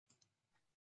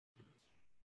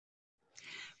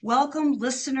Welcome,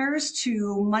 listeners,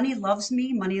 to Money Loves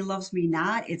Me, Money Loves Me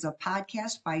Not. It's a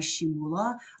podcast by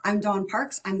Shimula. I'm Dawn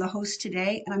Parks. I'm the host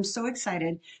today, and I'm so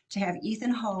excited to have Ethan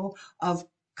Ho of,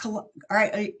 all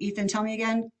right, Ethan, tell me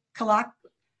again. Kalak,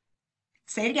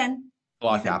 say it again.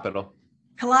 Law Ethan. Capital.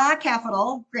 Kalak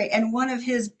Capital, great. And one of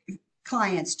his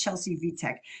clients, Chelsea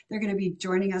Vitek. They're going to be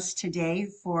joining us today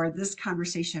for this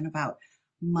conversation about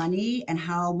money and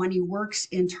how money works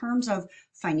in terms of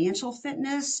financial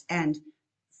fitness and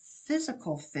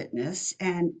physical fitness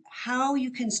and how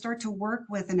you can start to work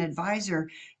with an advisor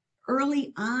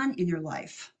early on in your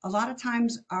life. A lot of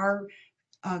times, our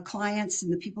clients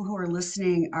and the people who are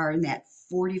listening are in that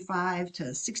 45 to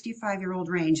 65-year-old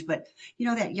range, but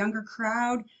that younger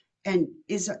crowd and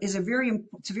is a very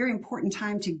it's a very important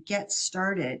time to get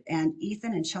started. And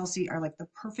Ethan and Chelsea are like the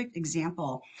perfect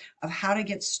example of how to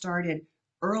get started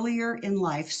earlier in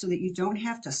life so that you don't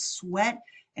have to sweat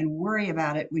and worry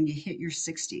about it when you hit your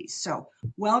 60s. So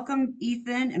welcome,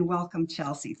 Ethan, and welcome,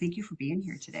 Chelsea. Thank you for being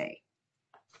here today.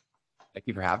 Thank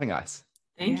you for having us.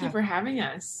 Thank you for having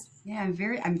us. Yeah, I'm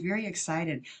very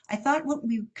excited. I thought what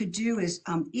we could do is,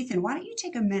 Ethan, why don't you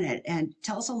take a minute and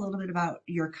tell us a little bit about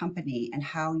your company and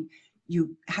how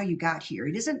you got here.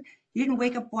 You didn't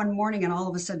wake up one morning and all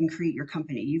of a sudden create your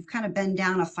company. You've kind of been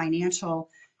down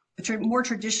a more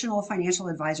traditional financial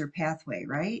advisor pathway,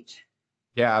 right?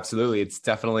 Yeah, absolutely. It's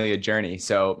definitely a journey.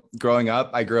 So growing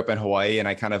up, I grew up in Hawaii and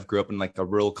I kind of grew up in like a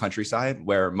rural countryside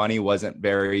where money wasn't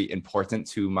very important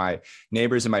to my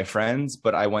neighbors and my friends.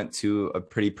 But I went to a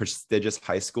pretty prestigious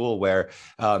high school where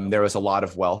there was a lot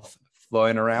of wealth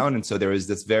flowing around. And so there was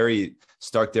this very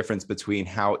stark difference between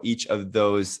how each of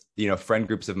those, friend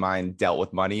groups of mine dealt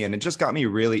with money. And it just got me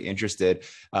really interested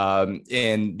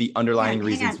in the underlying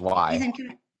reasons why. Ethan,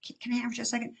 can I have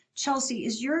just a second? Chelsea,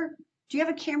 do you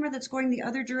have a camera that's going the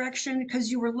other direction? Because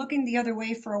you were looking the other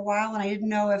way for a while, and I didn't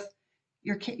know if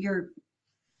you're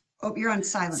on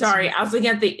silent. Sorry, I was looking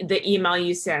at the email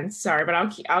you sent. Sorry, but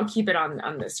I'll keep it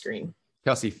on the screen.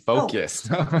 Chelsea, focus.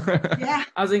 Yeah,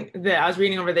 I was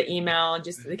reading over the email,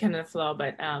 just the kind of flow,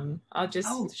 but I'll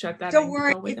just shut that. Don't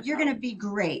worry, you're going to be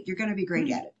great. You're going to be great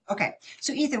Mm-hmm. at it. Okay,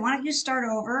 so Ethan, why don't you start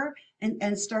over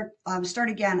and start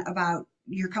again about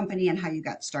your company and how you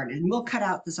got started, and we'll cut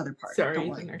out this other part. Sorry, Don't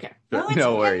worry. okay.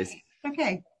 No worries.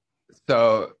 Okay.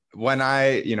 So when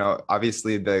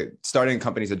obviously the starting a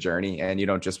company is a journey, and you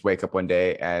don't just wake up one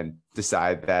day and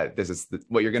decide that this is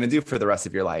what you're going to do for the rest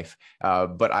of your life.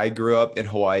 But I grew up in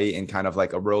Hawaii in kind of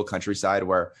like a rural countryside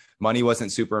where money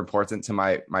wasn't super important to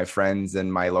my friends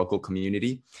and my local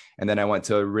community. And then I went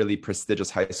to a really prestigious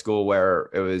high school where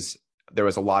there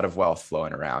was a lot of wealth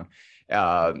flowing around.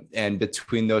 And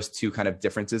between those two kind of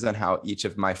differences on how each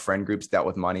of my friend groups dealt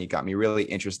with money got me really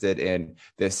interested in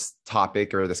this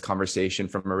topic or this conversation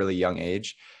from a really young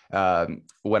age.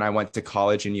 When I went to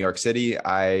college in New York City,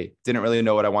 I didn't really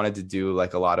know what I wanted to do.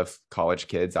 Like a lot of college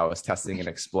kids, I was testing and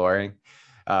exploring,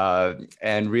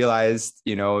 and realized,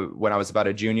 when I was about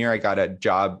a junior, I got a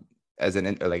job as an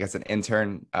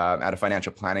intern at a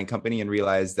financial planning company, and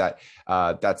realized that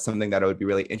that's something that I would be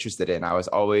really interested in. I was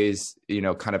always,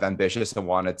 kind of ambitious and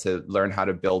wanted to learn how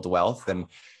to build wealth. And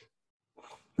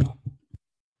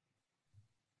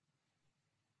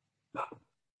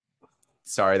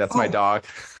sorry, that's my dog.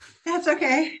 That's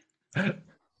okay.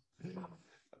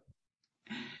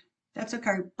 That's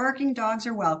okay. Barking dogs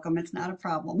are welcome. It's not a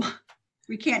problem.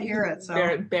 We can't hear it,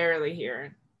 so barely hear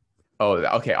it. Oh,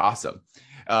 okay, awesome.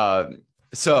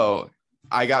 So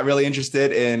I got really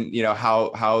interested in,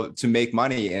 how to make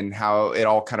money and how it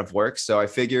all kind of works. So I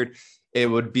figured it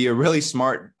would be a really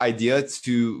smart idea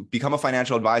to become a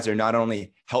financial advisor, not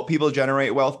only help people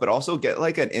generate wealth, but also get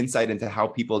like an insight into how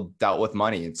people dealt with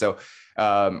money. And so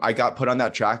I got put on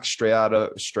that track straight out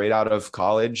of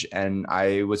college, and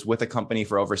I was with a company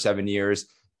for over 7 years,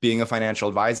 being a financial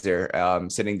advisor,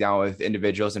 sitting down with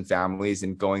individuals and families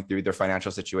and going through their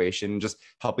financial situation, just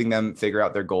helping them figure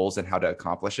out their goals and how to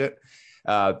accomplish it.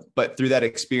 But through that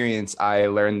experience, I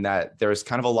learned that there's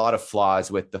kind of a lot of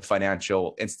flaws with the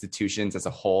financial institutions as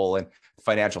a whole and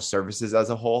financial services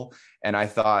as a whole. And I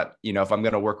thought, if I'm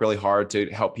going to work really hard to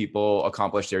help people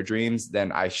accomplish their dreams,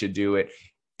 then I should do it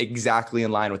exactly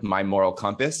in line with my moral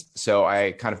compass. So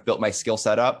I kind of built my skill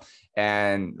set up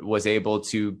and was able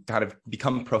to kind of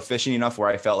become proficient enough where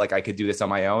I felt like I could do this on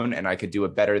my own and I could do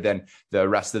it better than the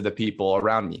rest of the people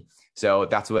around me. So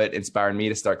that's what inspired me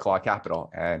to start Claw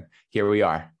Capital. And here we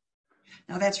are.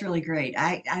 Now that's really great.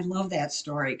 I love that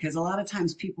story because a lot of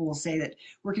times people will say that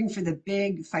working for the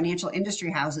big financial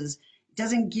industry houses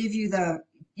doesn't give you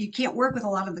you can't work with a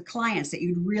lot of the clients that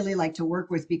you'd really like to work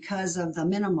with because of the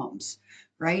minimums,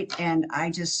 right? And I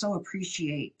just so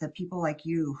appreciate the people like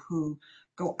you who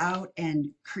go out and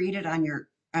create it on your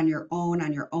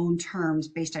own terms,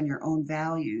 based on your own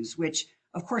values, which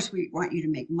of course we want you to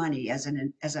make money.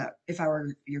 If I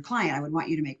were your client, I would want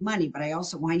you to make money, but I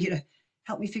also want you to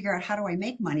help me figure out, how do I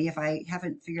make money if I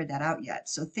haven't figured that out yet?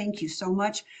 So thank you so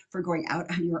much for going out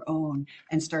on your own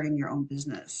and starting your own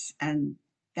business. And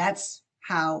that's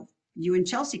how you and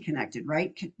Chelsea connected,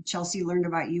 right? Chelsea learned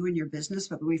about you and your business,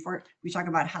 but before we talk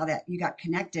about how that you got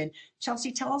connected,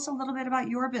 Chelsea, tell us a little bit about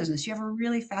your business. You have a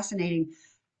really fascinating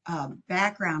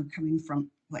background coming from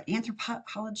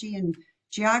anthropology and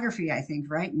geography, I think,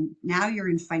 right? And now you're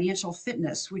in financial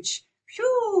fitness, which,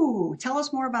 whew, tell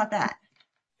us more about that.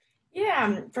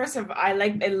 Yeah, first of all, I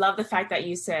love the fact that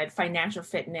you said financial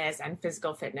fitness and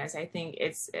physical fitness. I think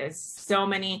it's so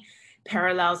many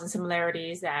parallels and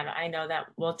similarities that I know that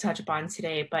we'll touch upon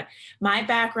today. But my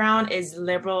background is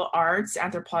liberal arts,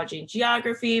 anthropology, and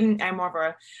geography. I'm more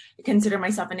of consider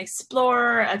myself an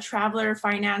explorer, a traveler.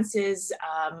 Finances,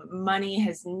 money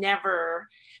has never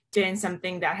been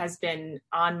something that has been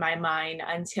on my mind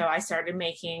until I started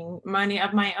making money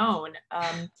of my own.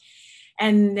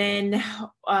 And then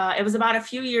it was about a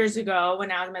few years ago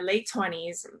when I was in my late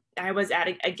 20s, I was at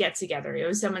a get together. It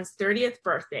was someone's 30th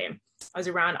birthday. I was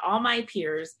around all my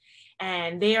peers,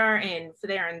 and they are in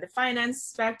the finance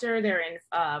sector, they're in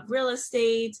real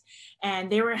estate,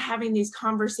 and they were having these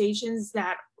conversations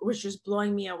that was just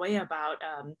blowing me away about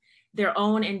their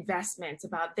own investments,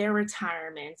 about their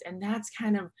retirement. And that's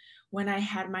kind of when I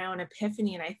had my own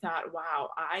epiphany, and I thought, wow,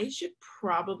 I should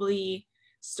probably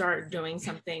start doing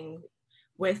something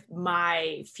with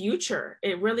my future.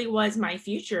 It really was my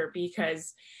future,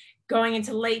 because going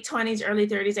into late 20s, early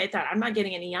 30s, I thought, I'm not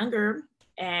getting any younger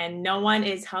and no one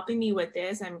is helping me with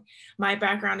this. And my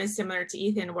background is similar to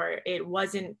Ethan, where it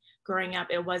wasn't growing up,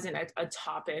 it wasn't a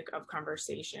topic of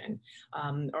conversation,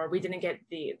 or we didn't get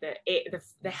the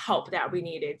help that we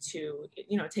needed to,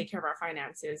 take care of our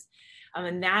finances.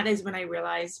 And that is when I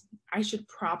realized I should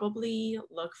probably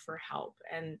look for help.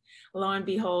 And lo and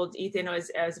behold, Ethan was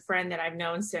a friend that I've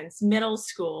known since middle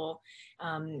school.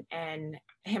 And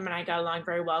him and I got along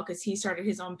very well because he started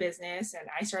his own business and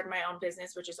I started my own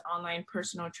business, which is online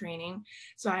personal training.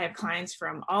 So I have clients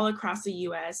from all across the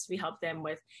US. We help them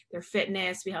with their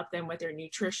fitness, we help them with their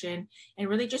nutrition, and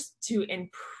really just to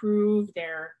improve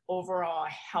their overall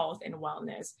health and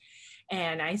wellness.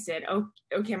 And I said, oh,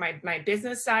 okay, my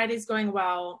business side is going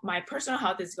well. My personal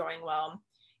health is going well.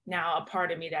 Now a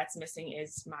part of me that's missing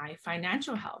is my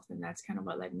financial health. And that's kind of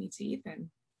what led me to Ethan.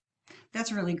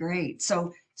 That's really great.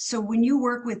 So when you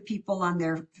work with people on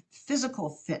their physical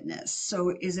fitness,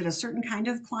 so is it a certain kind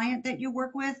of client that you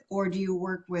work with, or do you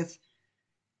work with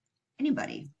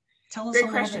anybody? Tell us a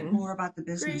little bit more about the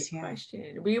business. Great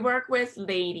question. We work with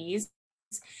ladies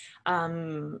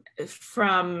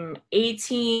from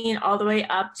 18 all the way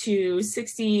up to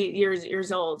 60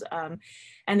 years old.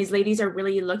 And these ladies are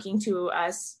really looking to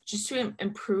us just to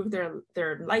improve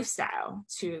their lifestyle,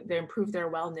 to improve their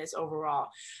wellness overall.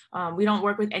 We don't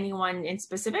work with anyone in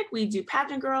specific. We do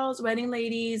pageant girls, wedding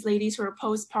ladies, ladies who are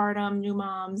postpartum, new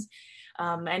moms.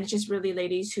 And it's just really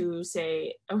ladies who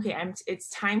say, okay, it's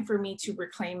time for me to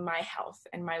reclaim my health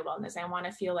and my wellness. I want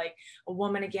to feel like a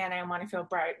woman again. I want to feel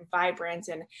bright, vibrant,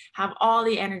 and have all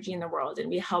the energy in the world. And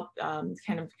we help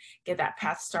kind of get that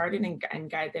path started and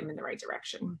guide them in the right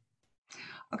direction.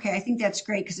 Okay, I think that's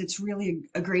great because it's really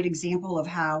a great example of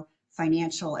how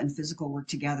financial and physical work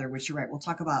together, which you're right, we'll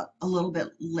talk about a little bit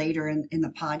later in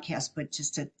the podcast, but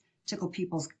just to tickle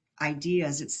people's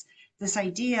ideas, it's this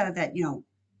idea that,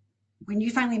 when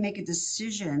you finally make a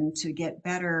decision to get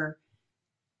better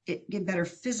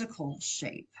physical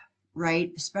shape,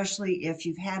 right? Especially if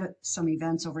you've had some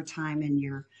events over time and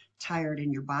you're tired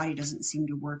and your body doesn't seem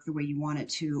to work the way you want it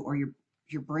to, or your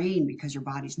brain, because your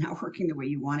body's not working the way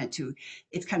you want it to,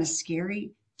 it's kind of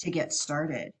scary to get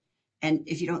started. And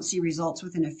if you don't see results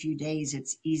within a few days,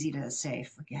 it's easy to say,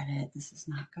 forget it, this is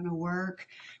not going to work,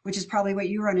 which is probably what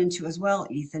you run into as well,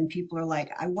 Ethan. People are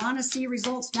like, I want to see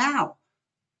results now.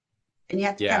 And you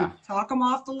have to kind of talk them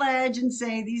off the ledge and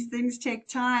say, these things take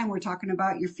time. We're talking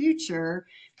about your future.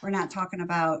 We're not talking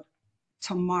about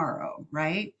tomorrow,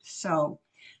 right? So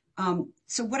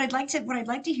what I'd like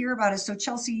to hear about is, so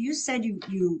Chelsea, you said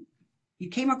you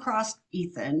came across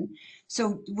Ethan.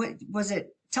 So what was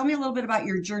it? Tell me a little bit about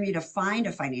your journey to find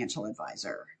a financial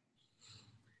advisor.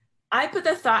 I put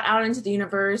the thought out into the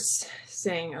universe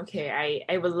saying, okay,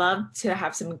 I would love to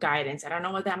have some guidance. I don't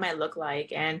know what that might look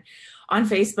like. And on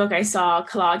Facebook, I saw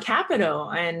Claude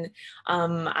Capital, and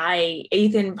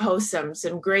Ethan post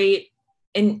some great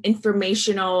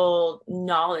informational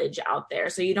knowledge out there.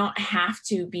 So you don't have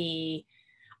to be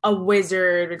a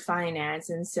wizard with finance.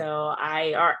 And so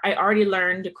I already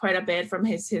learned quite a bit from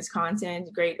his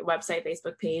content, great website,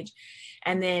 Facebook page.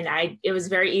 And then it was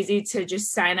very easy to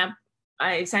just sign up.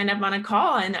 I signed up on a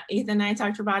call, and Ethan and I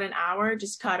talked for about an hour,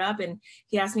 just caught up, and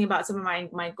he asked me about some of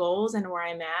my goals and where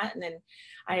I'm at. And then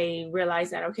I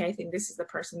realized that, okay, I think this is the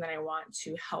person that I want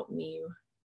to help me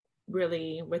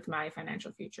really with my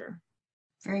financial future.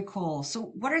 Very cool.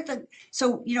 So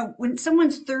when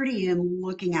someone's 30 and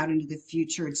looking out into the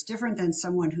future, it's different than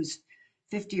someone who's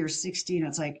 50 or 60, and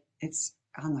it's like, it's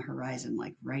on the horizon,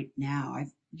 like right now.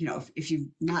 If you've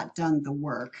not done the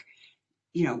work,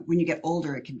 when you get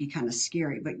older, it can be kind of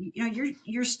scary, but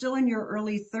you're still in your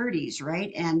early 30s,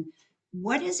 right? And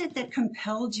what is it that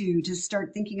compelled you to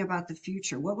start thinking about the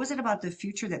future? What was it about the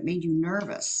future that made you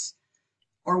nervous?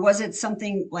 Or was it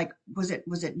something like, was it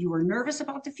you were nervous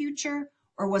about the future?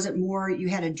 Or was it more you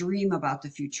had a dream about the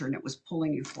future and it was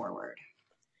pulling you forward?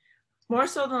 More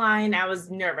so than lying, I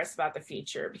was nervous about the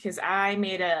future because I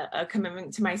made a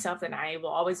commitment to myself that I will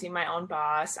always be my own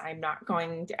boss. I'm not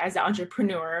going to, as an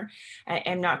entrepreneur, I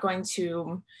am not going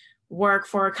to work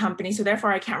for a company. So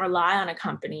therefore I can't rely on a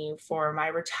company for my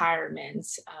retirement.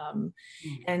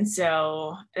 And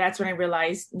so that's when I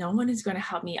realized no one is going to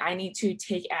help me. I need to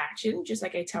take action. Just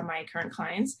like I tell my current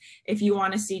clients, if you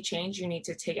want to see change, you need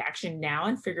to take action now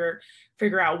and figure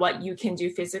out what you can do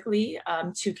physically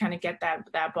to kind of get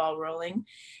that ball rolling.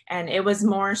 And it was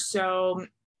more so,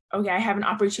 okay, I have an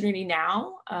opportunity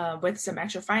now with some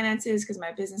extra finances because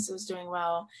my business was doing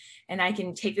well, and I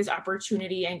can take this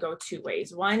opportunity and go two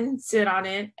ways. One, sit on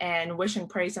it and wish and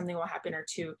pray something will happen, or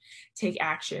two, take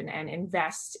action and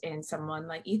invest in someone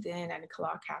like Ethan and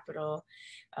Kalal Capital.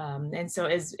 And so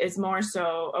it's more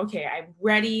so, okay, I'm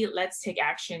ready. Let's take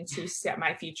action to set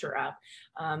my future up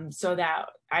so that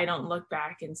I don't look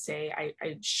back and say,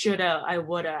 I shoulda, I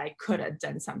woulda, I coulda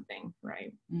done something,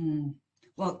 right? Mm.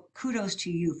 Well, kudos to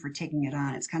you for taking it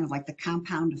on. It's kind of like the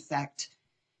compound effect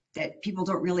that people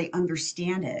don't really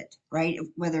understand it, right?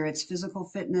 Whether it's physical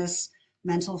fitness,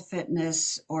 mental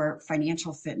fitness, or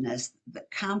financial fitness, the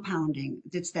compounding,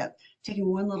 it's that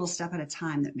taking one little step at a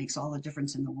time that makes all the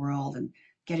difference in the world, and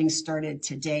getting started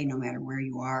today, no matter where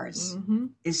you are,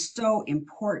 is so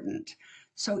important.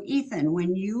 So Ethan,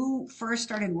 when you first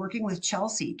started working with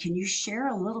Chelsea, can you share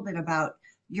a little bit about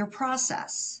your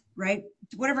process, right?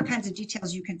 Whatever kinds of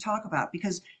details you can talk about,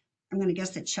 because I'm going to guess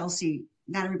that Chelsea,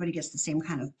 not everybody gets the same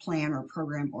kind of plan or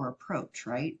program or approach,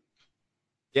 right?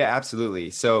 Yeah,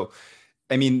 absolutely. So,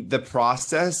 I mean, the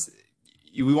process,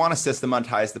 we want to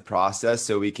systematize the process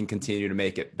so we can continue to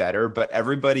make it better, but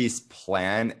everybody's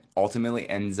plan ultimately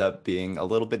ends up being a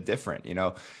little bit different.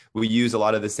 We use a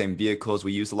lot of the same vehicles,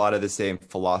 we use a lot of the same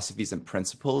philosophies and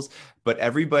principles, but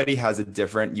everybody has a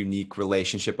different, unique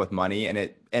relationship with money, and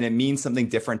it means something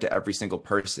different to every single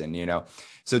person.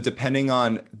 So depending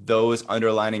on those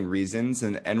underlying reasons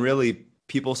and really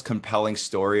people's compelling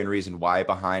story and reason why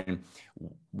behind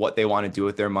what they want to do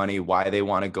with their money, why they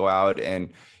want to go out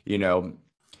and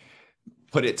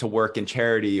put it to work in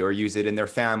charity or use it in their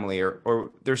family,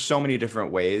 or there's so many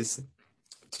different ways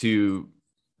to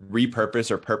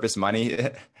repurpose or purpose money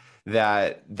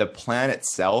that the plan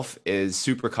itself is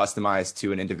super customized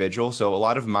to an individual. So a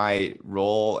lot of my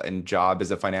role and job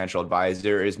as a financial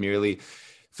advisor is merely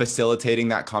facilitating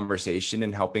that conversation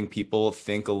and helping people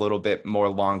think a little bit more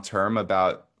long-term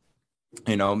about,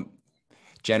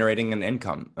 generating an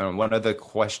income. One of the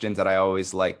questions that I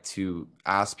always like to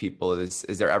ask people is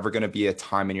there ever going to be a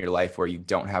time in your life where you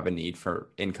don't have a need for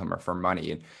income or for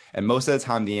money? And most of the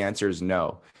time the answer is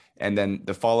no. And then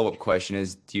the follow-up question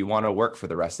is, do you want to work for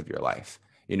the rest of your life?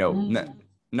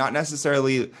 Not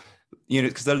necessarily,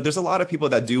 because there's a lot of people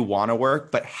that do want to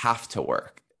work, but have to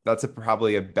work. That's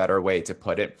probably a better way to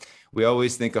put it. We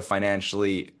always think of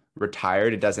financially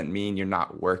retired. It doesn't mean you're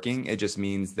not working. It just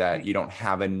means that you don't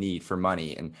have a need for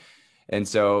money. And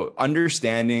so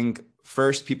understanding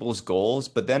first people's goals,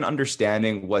 but then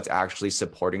understanding what's actually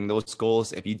supporting those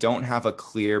goals. If you don't have a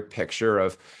clear picture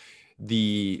of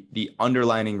the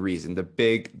underlying reason,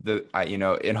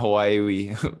 in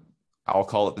Hawaii, I'll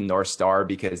call it the North Star,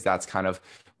 because that's kind of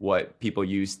what people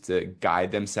use to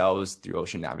guide themselves through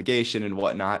ocean navigation and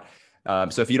whatnot.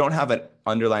 So if you don't have an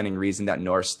underlying reason, that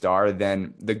North Star,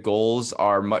 then the goals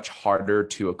are much harder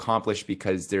to accomplish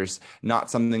because there's not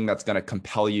something that's going to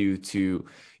compel you to,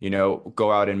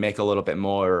 go out and make a little bit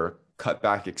more, or cut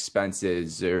back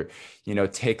expenses, or,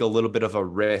 take a little bit of a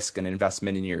risk and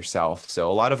investment in yourself.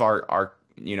 So a lot of our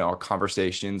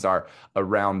conversations are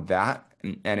around that.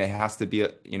 And it has to be,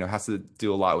 has to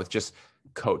do a lot with just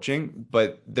coaching,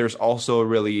 but there's also a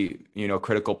really,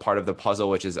 critical part of the puzzle,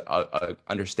 which is a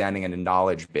understanding and a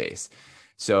knowledge base.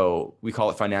 So we call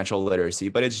it financial literacy,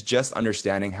 but it's just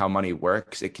understanding how money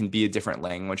works. It can be a different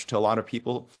language to a lot of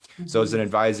people. Mm-hmm. So as an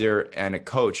advisor and a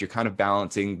coach, you're kind of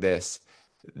balancing this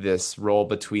role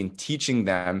between teaching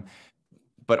them,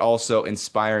 but also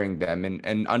inspiring them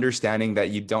and understanding that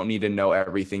you don't need to know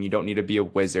everything. You don't need to be a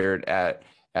wizard at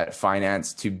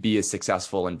finance to be a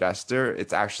successful investor.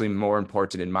 It's actually more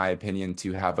important, in my opinion,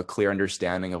 to have a clear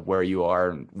understanding of where you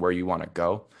are and where you want to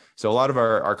go. So a lot of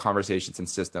our conversations and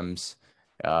systems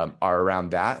are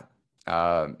around that.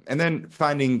 And then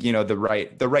finding, the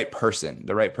right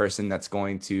person that's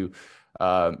going to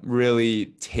really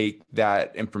take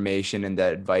that information and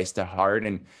that advice to heart.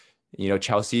 And,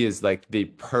 Chelsea is like the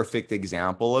perfect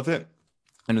example of it.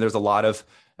 And there's a lot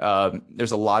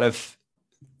of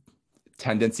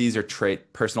tendencies or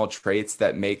personal traits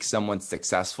that make someone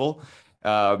successful.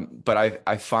 But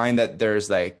I find that there's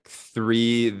like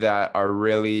three that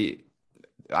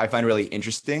I find really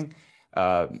interesting.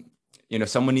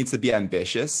 Someone needs to be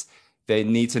ambitious. They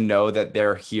need to know that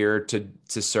they're here to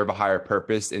serve a higher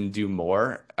purpose and do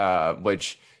more,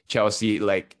 which Chelsea,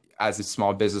 like as a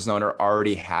small business owner,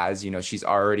 already has. She's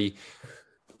already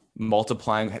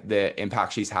multiplying the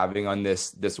impact she's having on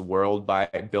this world by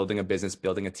building a business,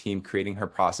 building a team, creating her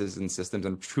processes and systems,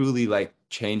 and truly like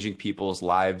changing people's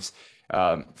lives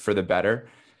for the better.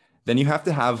 Then you have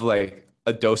to have like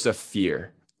a dose of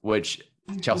fear, which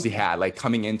Chelsea had. Like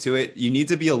coming into it, you need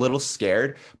to be a little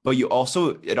scared, but it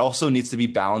also needs to be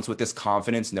balanced with this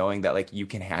confidence, knowing that like you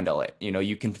can handle it.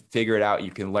 You can figure it out,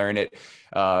 you can learn it.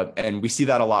 And we see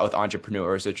that a lot with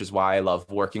entrepreneurs, which is why I love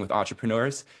working with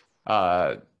entrepreneurs.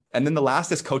 And then the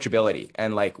last is coachability,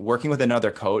 and like working with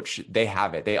another coach, they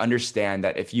have it. They understand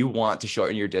that if you want to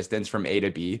shorten your distance from A to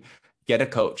B, get a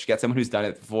coach, get someone who's done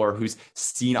it before, who's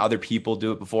seen other people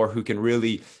do it before, who can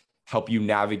really help you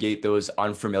navigate those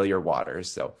unfamiliar waters.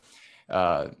 So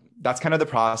that's kind of the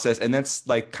process. And that's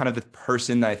like kind of the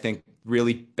person that I think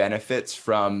really benefits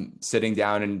from sitting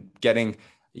down and getting,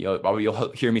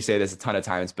 you'll hear me say this a ton of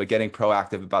times, but getting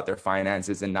proactive about their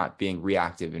finances and not being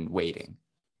reactive and waiting.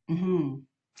 Mm-hmm.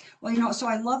 Well, so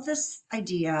I love this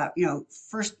idea,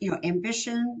 first,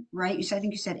 ambition, right? I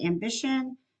think you said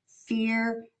ambition,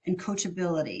 fear, and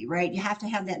coachability, right? You have to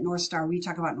have that North Star. We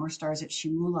talk about North Stars at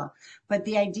Shimula, but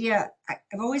the idea,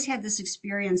 I've always had this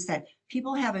experience that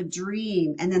people have a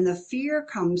dream and then the fear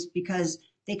comes because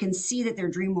they can see that their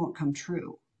dream won't come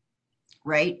true,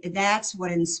 right? That's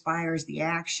what inspires the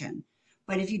action.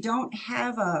 But if you don't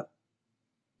have a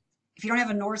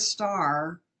North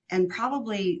Star, and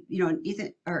probably,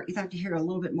 Ethan have to hear a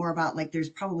little bit more about like there's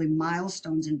probably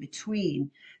milestones in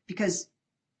between, because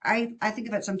I think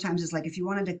of it sometimes as like if you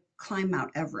wanted to climb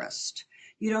Mount Everest,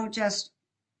 you don't just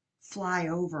fly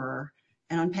over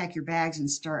and unpack your bags and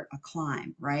start a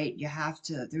climb, right?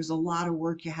 There's a lot of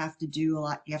work you have to do,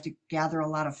 you have to gather a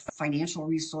lot of financial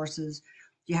resources,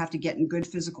 you have to get in good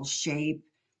physical shape.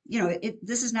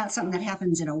 This is not something that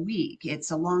happens in a week.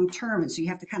 It's a long term. And so you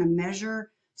have to kind of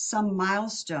measure some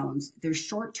milestones. There's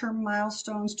short-term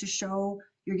milestones to show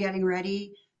you're getting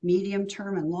ready, medium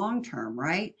term and long term,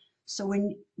 right? So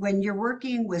when you're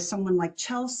working with someone like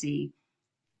Chelsea,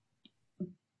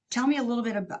 tell me a little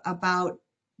bit about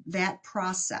that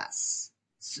process,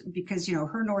 because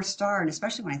her North Star, and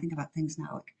especially when I think about things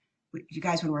now, like you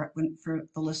guys, when for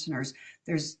the listeners,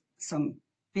 there's some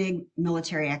big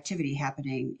military activity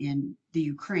happening in the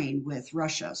Ukraine with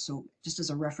Russia. So just as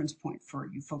a reference point for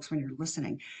you folks when you're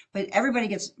listening, but everybody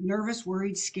gets nervous,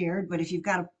 worried, scared. But if you've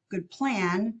got a good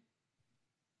plan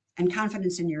and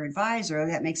confidence in your advisor,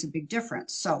 that makes a big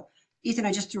difference. So Ethan,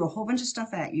 I just threw a whole bunch of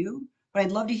stuff at you, but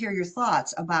I'd love to hear your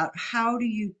thoughts about how do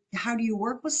you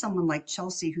work with someone like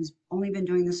Chelsea, who's only been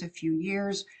doing this a few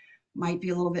years, might be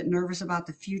a little bit nervous about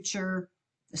the future,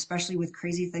 especially with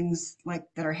crazy things like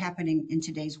that are happening in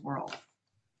today's world.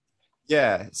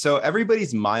 Yeah. So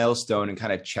everybody's milestone and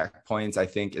kind of checkpoints, I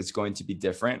think, is going to be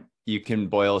different. You can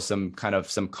boil some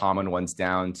common ones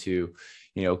down to,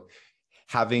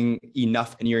 having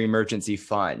enough in your emergency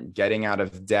fund, getting out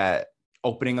of debt,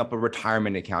 opening up a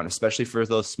retirement account, especially for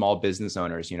those small business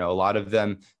owners. A lot of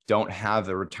them don't have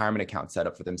a retirement account set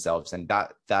up for themselves, and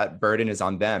that burden is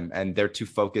on them, and they're too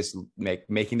focused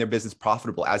making their business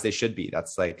profitable, as they should be.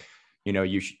 That's like,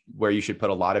 where you should put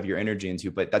a lot of your energy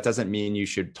into, but that doesn't mean you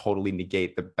should totally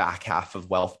negate the back half of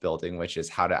wealth building, which is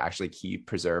how to actually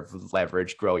preserve,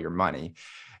 leverage, grow your money,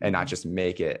 and not just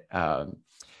make it.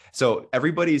 So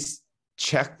everybody's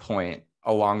checkpoint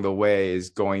along the way is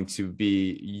going to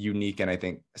be unique and I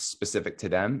think specific to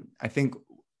them. I think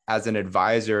as an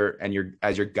advisor and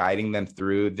as you're guiding them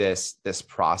through this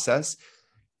process,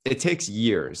 it takes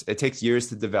years. It takes years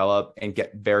to develop and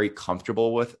get very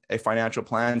comfortable with a financial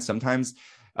plan. Sometimes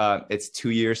it's 2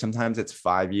 years, sometimes it's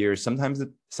 5 years, sometimes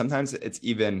it's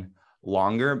even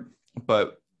longer.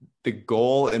 But the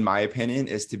goal, in my opinion,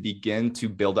 is to begin to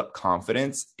build up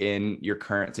confidence in your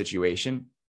current situation.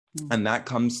 And that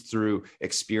comes through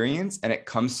experience, and it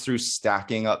comes through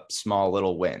stacking up small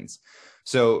little wins.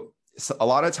 So a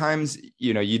lot of times,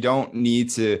 you don't need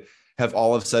to have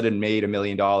all of a sudden made $1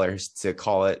 million to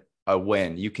call it a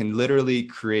win. You can literally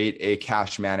create a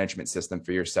cash management system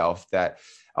for yourself that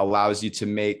allows you to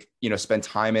make, spend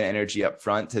time and energy up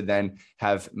front to then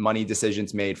have money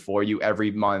decisions made for you every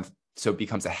month. So it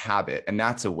becomes a habit, and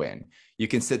that's a win. You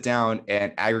can sit down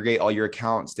and aggregate all your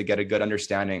accounts to get a good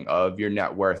understanding of your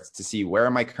net worth, to see where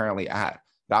am I currently at.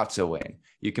 That's a win.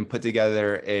 You can put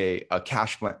together a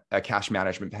cash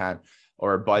management plan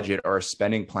or a budget or a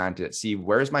spending plan to see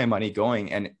where's my money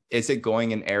going, and is it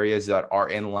going in areas that are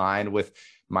in line with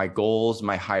my goals,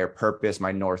 my higher purpose,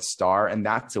 my North Star, and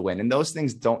that's a win. And those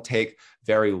things don't take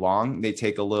very long. They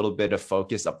take a little bit of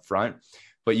focus up front,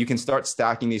 but you can start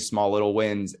stacking these small little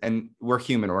wins. And we're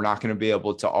human. We're not going to be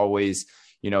able to always,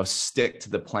 stick to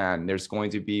the plan. There's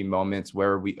going to be moments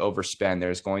where we overspend.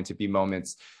 There's going to be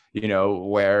moments,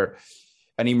 where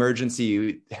an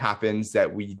emergency happens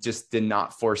that we just did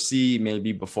not foresee,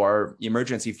 maybe before our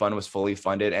emergency fund was fully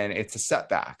funded, and it's a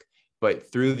setback.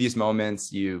 But through these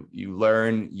moments, you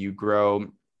learn, you grow,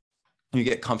 you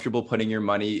get comfortable putting your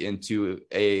money into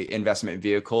a investment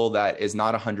vehicle that is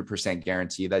not 100%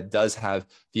 guaranteed, that does have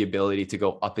the ability to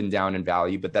go up and down in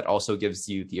value, but that also gives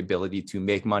you the ability to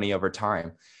make money over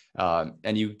time.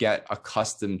 And you get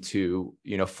accustomed to,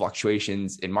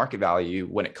 fluctuations in market value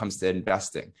when it comes to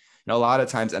investing. A lot of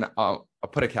times, and I'll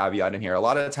put a caveat in here, a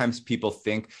lot of times people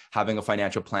think having a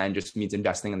financial plan just means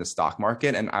investing in the stock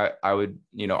market. And I would,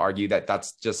 argue that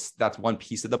that's one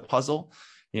piece of the puzzle.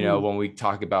 When we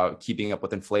talk about keeping up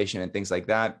with inflation and things like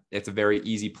that, it's a very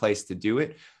easy place to do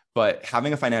it. But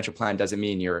having a financial plan doesn't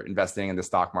mean you're investing in the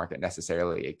stock market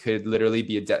necessarily. It could literally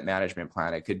be a debt management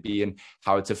plan. It could be in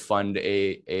how to fund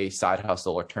a side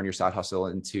hustle or turn your side hustle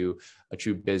into a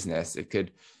true business. It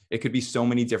could be so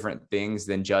many different things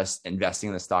than just investing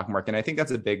in the stock market. And I think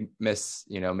that's a big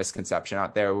misconception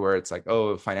out there, where it's like,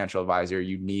 oh, financial advisor,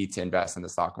 you need to invest in the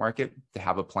stock market to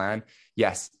have a plan.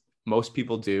 Yes, most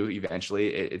people do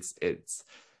eventually.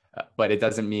 But it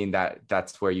doesn't mean that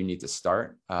that's where you need to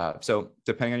start. So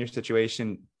depending on your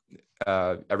situation,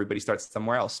 everybody starts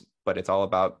somewhere else, but it's all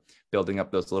about building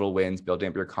up those little wins, building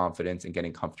up your confidence, and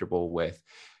getting comfortable with,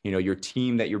 your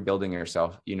team that you're building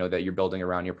yourself, that you're building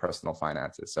around your personal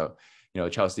finances. So,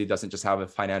 Chelsea doesn't just have a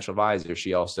financial advisor.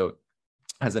 She also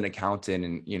has an accountant,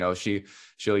 and,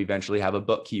 she'll eventually have a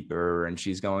bookkeeper, and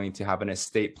she's going to have an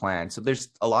estate plan. So there's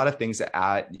a lot of things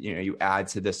that you add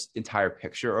to this entire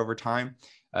picture over time.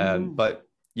 But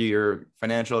your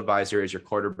financial advisor is your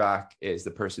quarterback, is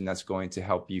the person that's going to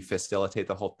help you facilitate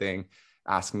the whole thing,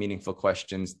 ask meaningful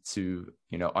questions to,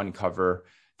 uncover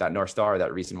that North Star,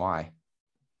 that reason why.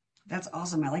 That's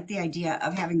awesome. I like the idea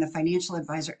of having the financial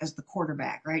advisor as the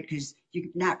quarterback, right? Because you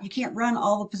can't run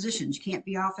all the positions. You can't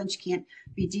be offense, you can't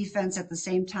be defense at the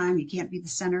same time. You can't be the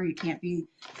center. You can't be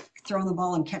throwing the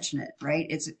ball and catching it, right?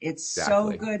 It's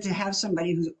Exactly. so good to have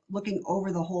somebody who's looking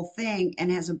over the whole thing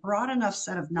and has a broad enough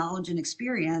set of knowledge and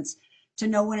experience to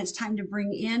know when it's time to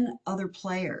bring in other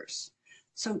players.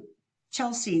 So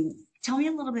Chelsea, tell me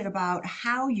a little bit about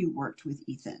how you worked with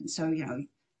Ethan. So,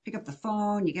 pick up the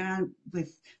phone, you get on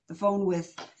with the phone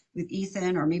with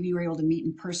Ethan, or maybe you were able to meet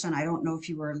in person. I don't know if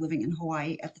you were living in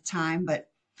Hawaii at the time, but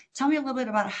tell me a little bit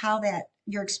about how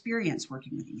your experience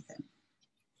working with Ethan.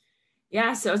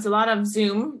 Yeah, so it's a lot of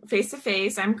Zoom,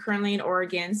 face-to-face. I'm currently in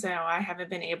Oregon, so I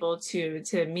haven't been able to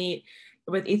meet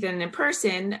with Ethan in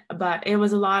person, but it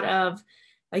was a lot of,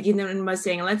 like Ethan was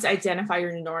saying, let's identify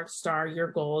your North Star,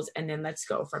 your goals, and then let's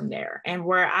go from there. And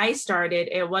where I started,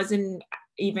 it wasn't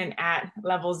even at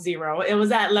level 0. It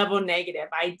was at level negative.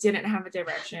 I didn't have a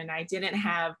direction. I didn't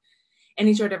have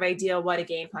any sort of idea what a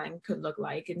game plan could look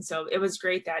like. And so it was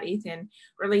great that Ethan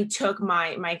really took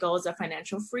my goals of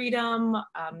financial freedom,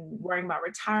 worrying about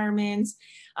retirement.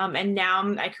 And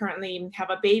now I currently have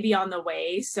a baby on the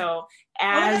way. So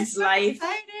as life,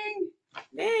 exciting.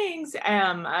 Thanks.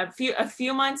 A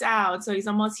few months out, so he's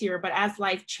almost here. But as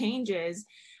life changes,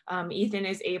 Ethan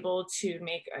is able to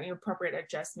make appropriate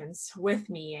adjustments with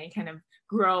me and kind of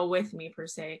grow with me per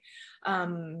se.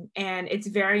 And it's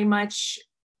very much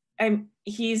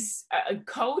he's a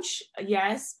coach,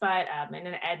 yes, but and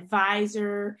an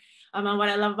advisor. And what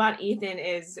I love about Ethan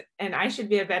is, and I should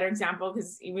be a better example,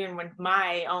 because even with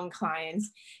my own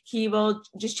clients, he will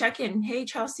just check in. Hey,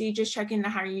 Chelsea, just check in.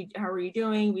 How are you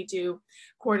doing? We do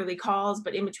quarterly calls,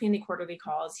 but in between the quarterly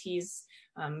calls, he's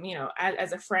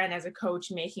as a friend, as a coach,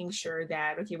 making sure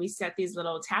that, okay, we set these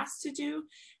little tasks to do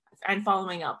and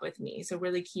following up with me. So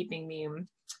really keeping me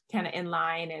kind of in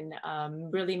line,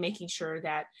 and really making sure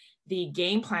that the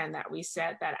game plan that we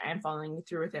set, that I'm following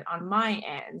through with it on my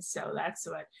end. So that's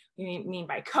what we mean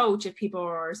by coach. If people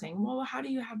are saying, well, how do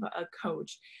you have a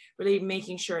coach? Really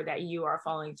making sure that you are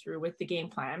following through with the game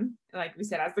plan, like we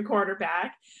said, as the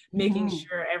quarterback, making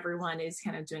sure everyone is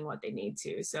kind of doing what they need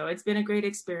to. So it's been a great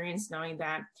experience knowing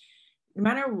that no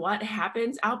matter what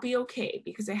happens, I'll be okay,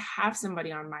 because I have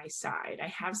somebody on my side. I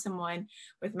have someone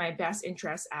with my best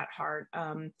interests at heart.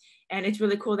 And it's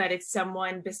really cool that it's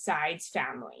someone besides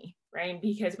family, right?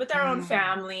 Because with our own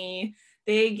family,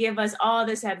 they give us all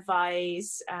this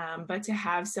advice, but to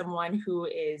have someone who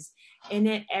is in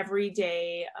it every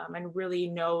day, and really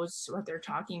knows what they're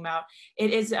talking about,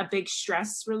 it is a big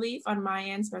stress relief on my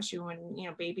end, especially when,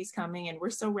 baby's coming and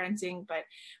we're still renting. But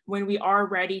when we are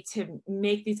ready to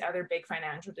make these other big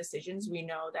financial decisions, we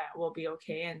know that we'll be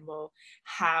okay and we'll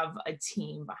have a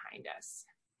team behind us.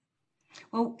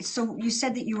 Well, so you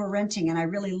said that you were renting, and I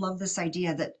really love this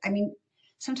idea that,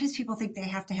 sometimes people think they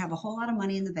have to have a whole lot of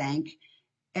money in the bank,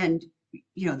 and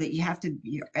that you have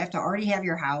to already have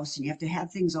your house, and you have to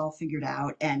have things all figured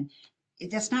out. And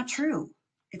that's not true.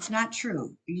 It's not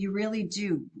true. You really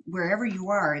do. Wherever you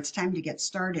are, it's time to get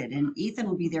started. And Ethan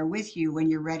will be there with you when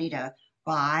you're ready to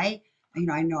buy.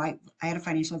 I know I had a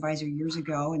financial advisor years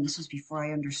ago, and this was before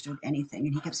I understood anything.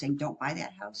 And he kept saying, don't buy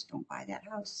that house. Don't buy that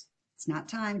house. It's not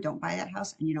time. Don't buy that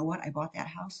house. And you know what? I bought that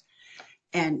house.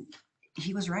 And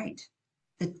he was right.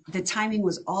 The timing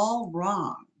was all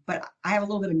wrong. But I have a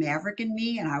little bit of maverick in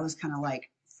me, and I was kind of like,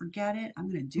 forget it.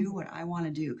 I'm going to do what I want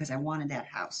to do because I wanted that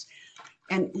house.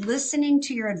 And listening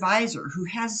to your advisor, who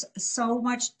has so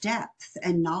much depth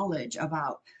and knowledge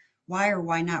about why or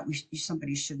why not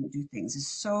somebody shouldn't do things, is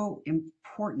so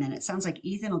important. And it sounds like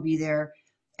Ethan will be there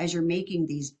as you're making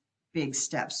these big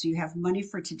steps. So you have money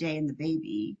for today and the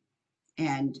baby,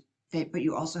 but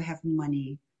you also have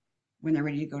money when they're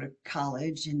ready to go to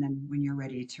college, and then when you're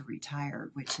ready to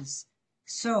retire, which is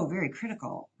so very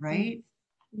critical, right?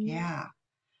 Yeah.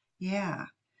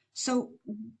 So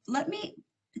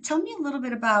tell me a little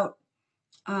bit about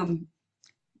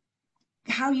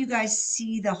how you guys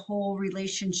see the whole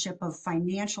relationship of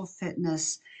financial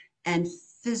fitness and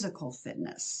physical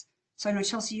fitness. So I know,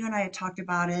 Chelsea, you and I had talked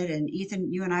about it, and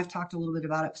Ethan, you and I have talked a little bit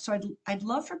about it. So I'd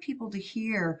love for people to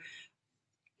hear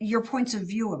your points of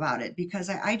view about it, because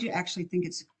I do actually think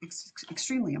it's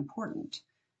extremely important.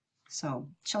 So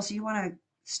Chelsea, you want to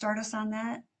start us on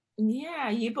that? Yeah,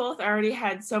 you both already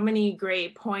had so many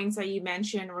great points that you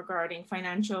mentioned regarding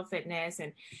financial fitness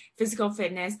and physical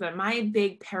fitness, but my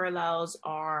big parallels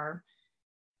are,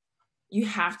 you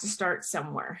have to start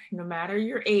somewhere, no matter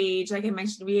your age. Like I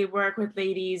mentioned, we work with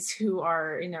ladies who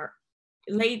are in their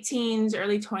late teens,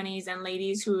 early 20s, and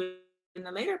ladies who in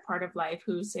the later part of life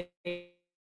who say,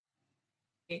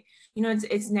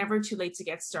 it's never too late to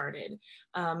get started.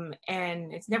 And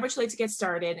it's never too late to get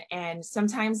started. And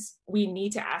sometimes we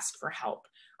need to ask for help,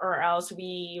 or else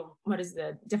what is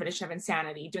the definition of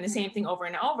insanity? Doing the same thing over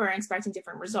and over and expecting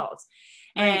different results.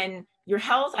 Right. And your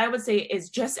health, I would say, is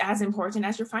just as important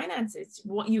as your finances.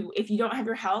 If you don't have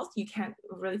your health, you can't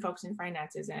really focus on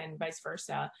finances, and vice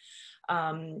versa.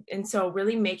 And so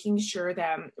really making sure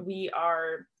that we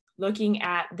are looking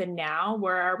at the now,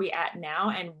 where are we at now,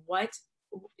 and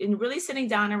really sitting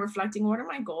down and reflecting, what are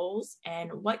my goals and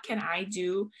what can I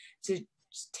do to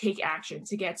take action,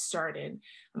 to get started.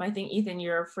 I think, Ethan,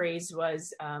 your phrase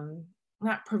was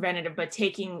not preventative, but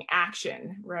taking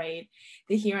action, right?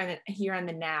 The here and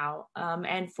the now.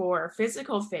 And for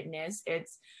physical fitness,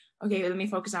 it's, okay, let me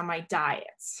focus on my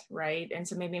diets, right? And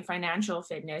so maybe in financial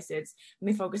fitness, it's,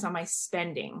 let me focus on my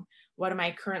spending. What am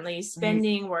I currently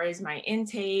spending? Where is my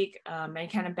intake?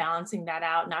 And kind of balancing that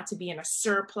out, not to be in a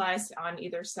surplus on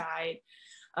either side.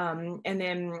 And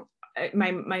then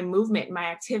my movement, my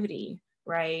activity,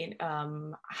 right?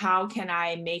 How can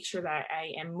I make sure that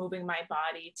I am moving my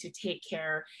body to take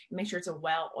care, make sure it's a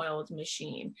well-oiled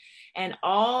machine? And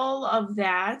all of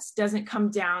that doesn't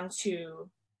come down to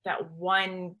that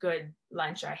one good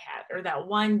lunch I had, or that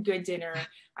one good dinner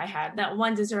I had, that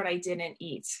one dessert I didn't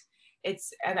eat.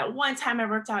 It's at that one time I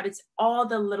worked out, it's all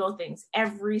the little things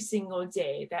every single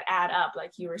day that add up,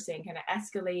 like you were saying, kind of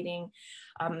escalating,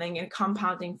 and a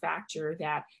compounding factor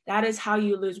that is how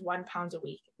you lose 1 pound a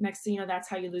week. Next thing you know, that's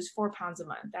how you lose 4 pounds a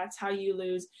month. That's how you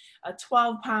lose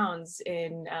 12 pounds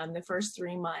in the first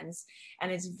 3 months.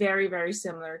 And it's very, very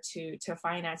similar to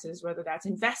finances, whether that's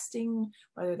investing,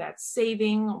 whether that's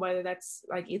saving, whether that's,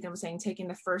 like Ethan was saying, taking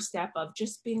the first step of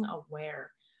just being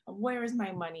aware. Where is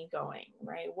my money going,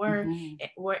 right? Where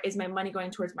is my money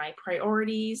going towards my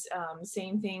priorities?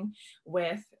 Same thing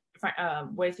with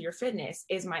your fitness.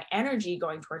 Is my energy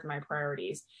going towards my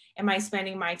priorities? Am I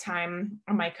spending my time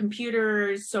on my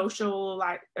computer, social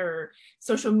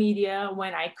media,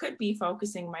 when I could be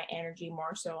focusing my energy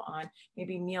more so on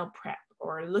maybe meal prep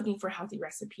or looking for healthy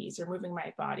recipes or moving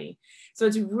my body? So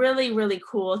it's really, really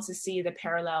cool to see the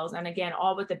parallels. And again,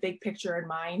 all with the big picture in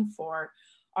mind for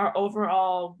our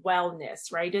overall wellness,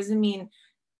 right? Doesn't mean,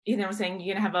 you know, saying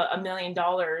you're gonna have $1 million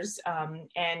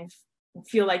and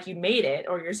feel like you made it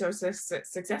or you're so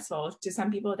successful. To some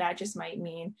people, that just might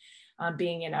mean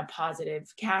being in a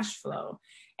positive cash flow.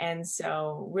 And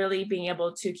so really being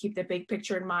able to keep the big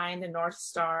picture in mind, the North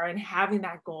Star, and having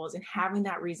that goals and having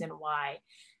that reason why,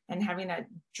 and having that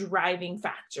driving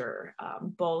factor,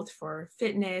 both for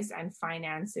fitness and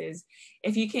finances.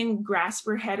 If you can grasp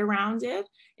your head around it,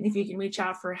 and if you can reach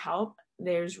out for help,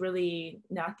 there's really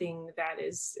nothing that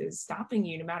is stopping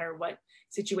you, no matter what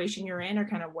situation you're in or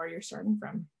kind of where you're starting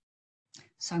from.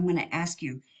 So I'm going to ask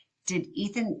you, did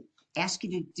Ethan ask you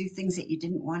to do things that you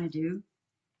didn't want to do?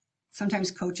 Sometimes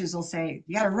coaches will say,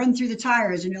 you got to run through the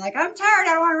tires. And you're like, I'm tired.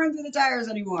 I don't want to run through the tires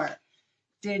anymore.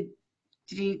 Did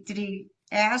he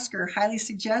ask or highly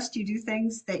suggest you do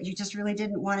things that you just really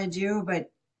didn't want to do?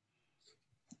 But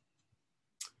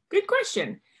good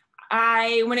question.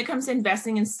 When it comes to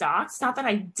investing in stocks, it's not that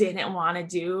I didn't want to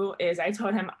do, is I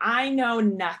told him, I know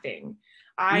nothing.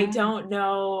 I don't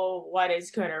know what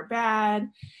is good or bad.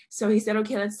 So he said,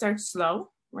 okay, let's start slow,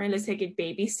 right? Let's take it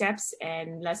baby steps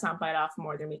and let's not bite off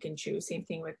more than we can chew. Same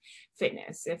thing with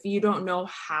fitness. If you don't know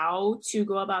how to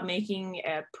go about making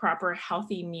a proper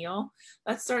healthy meal,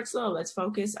 let's start slow. Let's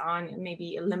focus on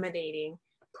maybe eliminating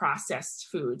processed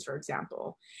foods, for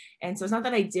example. And so it's not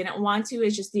that I didn't want to,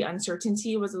 it's just the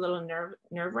uncertainty was a little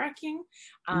nerve-wracking.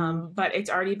 But it's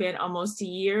already been almost a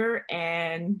year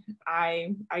and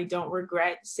I don't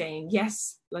regret saying,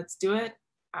 yes, let's do it.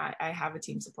 I have a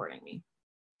team supporting me.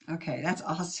 Okay, that's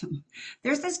awesome.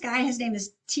 There's this guy, his name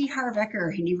is T. Harv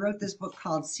Eker, and he wrote this book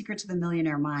called Secrets of the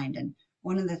Millionaire Mind. And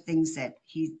one of the things that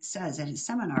he says at his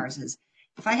seminars is,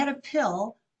 if I had a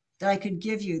pill that I could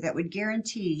give you that would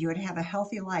guarantee you would have a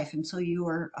healthy life until you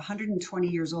were 120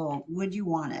 years old, would you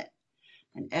want it?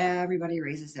 And everybody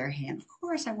raises their hand. Of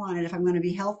course I want it if I'm going to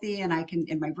be healthy and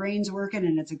and my brain's working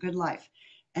and it's a good life.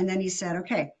 And then he said,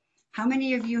 okay, how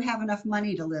many of you have enough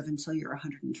money to live until you're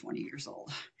 120 years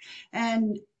old?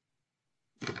 And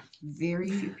very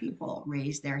few people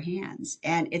raise their hands.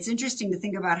 And it's interesting to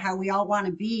think about how we all want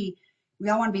to be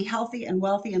healthy and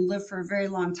wealthy and live for a very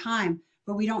long time,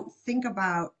 but we don't think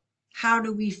about how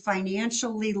do we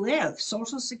financially live.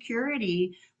 Social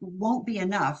Security won't be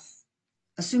enough,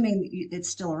 assuming it's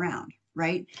still around,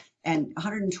 right? And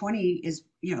 120 is,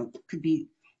 could be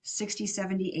 60,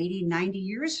 70, 80, 90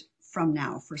 years from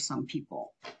now for some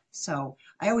people. So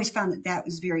I always found that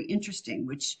was very interesting,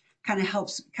 which kind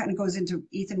of goes into,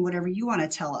 Ethan, whatever you want to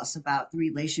tell us about the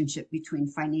relationship between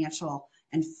financial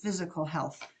and physical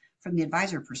health from the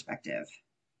advisor perspective.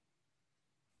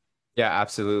 Yeah,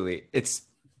 absolutely.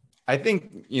 I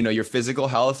think, your physical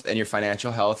health and your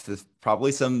financial health is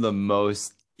probably some of the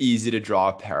most easy to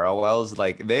draw parallels.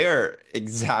 Like, they are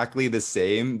exactly the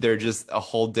same. They're just a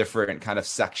whole different kind of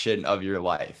section of your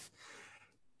life.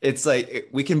 It's like,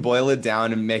 we can boil it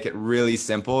down and make it really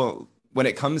simple. When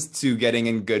it comes to getting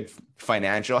in good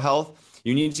financial health,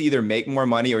 you need to either make more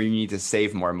money or you need to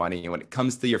save more money. When it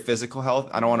comes to your physical health,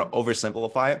 I don't want to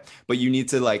oversimplify it, but you need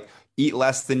to eat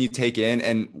less than you take in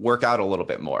and work out a little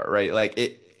bit more, right?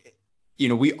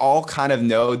 We all kind of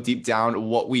know deep down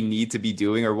what we need to be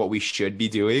doing or what we should be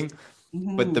doing,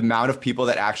 but the amount of people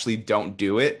that actually don't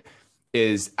do it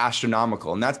is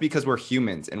astronomical. And that's because we're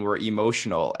humans and we're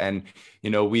emotional. And,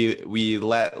 we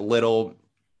let little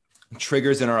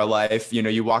triggers in our life.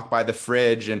 You walk by the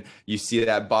fridge and you see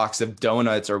that box of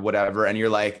donuts or whatever, and you're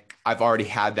like, I've already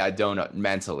had that donut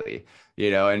mentally,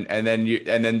 and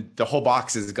then the whole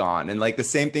box is gone. And the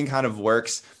same thing kind of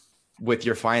works with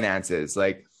your finances.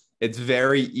 It's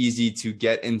very easy to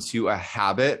get into a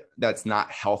habit that's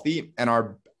not healthy and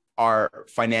are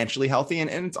financially healthy. And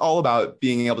it's all about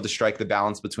being able to strike the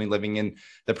balance between living in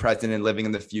the present and living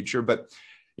in the future. But,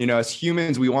 as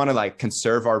humans, we want to like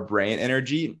conserve our brain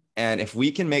energy. And if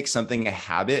we can make something a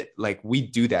habit, like we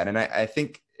do that. And I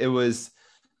think it was,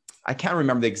 I can't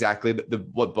remember exactly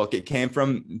what book it came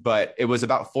from, but it was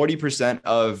about 40%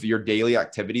 of your daily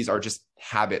activities are just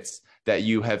habits that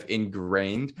you have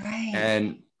ingrained. Right.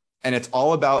 And it's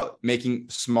all about taking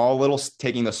the small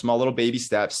little baby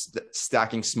steps,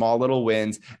 stacking small little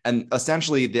wins, and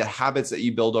essentially the habits that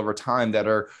you build over time that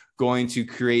are going to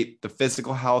create the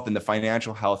physical health and the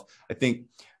financial health. I think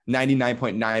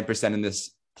 99.9% in this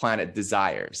planet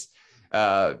desires.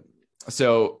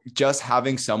 So just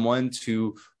having someone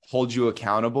to hold you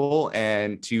accountable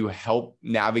and to help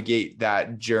navigate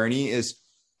that journey is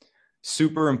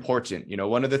super important.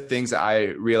 One of the things that I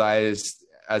realized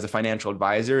as a financial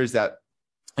advisor is that,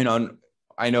 I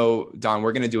know, Dawn,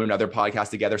 we're going to do another podcast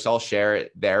together, so I'll share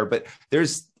it there. But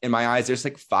in my eyes, there's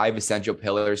like 5 essential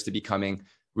pillars to becoming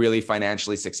really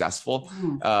financially successful.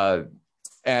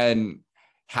 And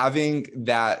having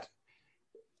that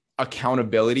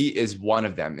accountability is one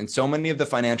of them. And so many of the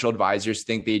financial advisors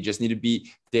think they just need to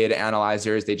be data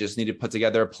analyzers. They just need to put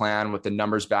together a plan with the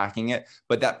numbers backing it.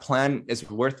 But that plan is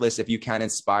worthless if you can't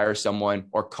inspire someone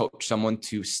or coach someone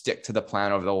to stick to the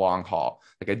plan over the long haul.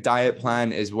 Like a diet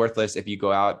plan is worthless if you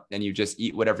go out and you just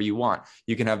eat whatever you want.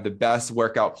 You can have the best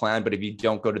workout plan, but if you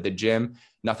don't go to the gym,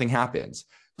 nothing happens.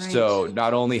 Right. So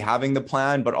not only having the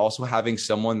plan, but also having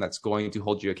someone that's going to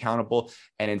hold you accountable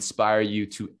and inspire you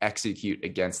to execute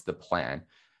against the plan.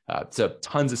 So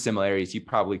tons of similarities. You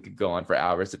probably could go on for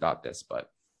hours about this, but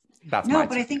that's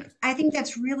but I think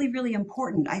that's really, really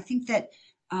important. I think that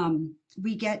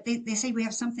they say we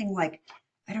have something like,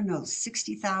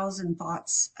 60,000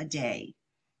 thoughts a day,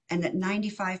 and that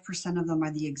 95% of them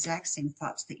are the exact same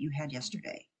thoughts that you had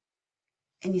yesterday.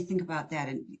 And you think about that,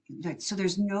 and so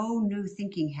there's no new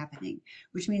thinking happening,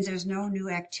 which means there's no new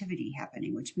activity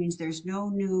happening, which means there's no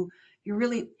new,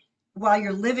 while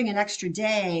you're living an extra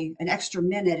day, an extra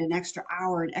minute, an extra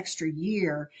hour, an extra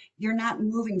year, you're not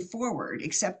moving forward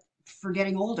except for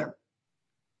getting older,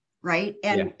 right?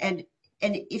 And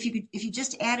if you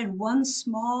just add in one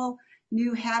small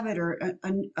new habit or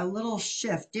a little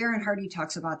shift, Darren Hardy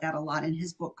talks about that a lot in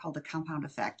his book called The Compound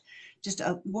Effect. Just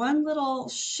one little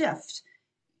shift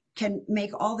can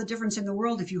make all the difference in the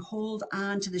world if you hold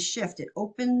on to the shift. It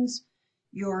opens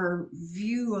your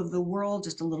view of the world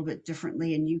just a little bit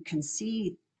differently, and you can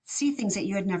see things that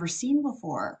you had never seen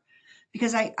before.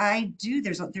 Because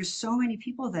there's so many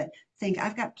people that think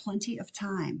I've got plenty of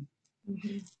time.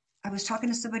 Mm-hmm. I was talking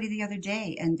to somebody the other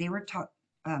day, and they were it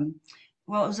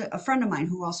was a friend of mine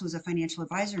who also was a financial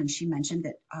advisor, and she mentioned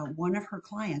that one of her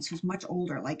clients, who's much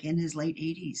older, like in his late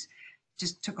 80s,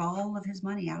 just took all of his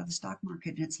money out of the stock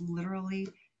market, and it's literally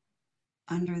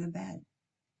under the bed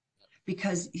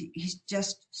because he's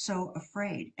just so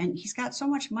afraid. And he's got so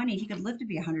much money, he could live to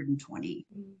be 120,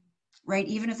 right?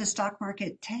 Even if the stock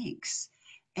market tanks.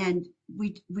 And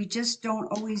we just don't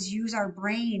always use our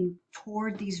brain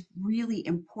toward these really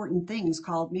important things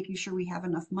called making sure we have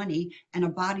enough money and a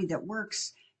body that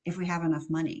works if we have enough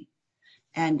money.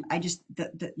 And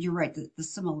you're right, the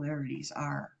similarities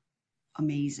are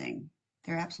amazing.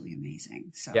 They're absolutely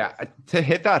amazing. So yeah, to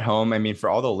hit that home, I mean, for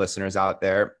all the listeners out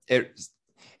there, it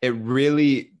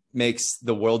really makes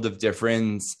the world of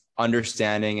difference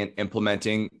understanding and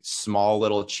implementing small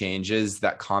little changes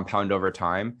that compound over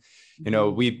time.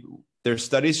 There's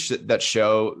studies that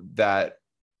show that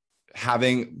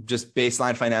having just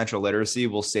baseline financial literacy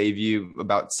will save you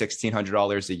about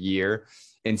 $1,600 a year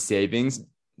in savings.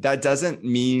 That doesn't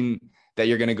mean that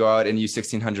you're going to go out and use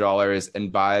 $1,600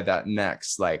 and buy that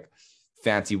next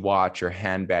fancy watch or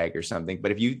handbag or something.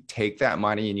 But if you take that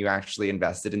money and you actually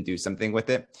invest it and do something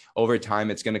with it, over time,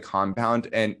 it's going to compound,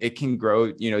 and it can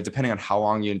grow, depending on how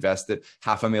long you invest it,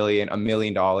 $500,000, $1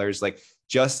 million,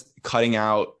 just cutting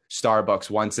out Starbucks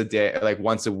once a day,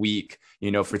 once a week,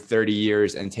 for 30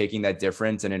 years and taking that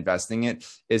difference and investing it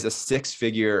is a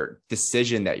 6-figure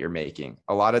decision that you're making.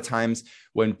 A lot of times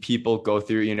when people go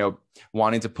through,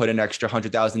 wanting to put an extra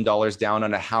 $100,000 down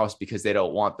on a house because they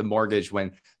don't want the mortgage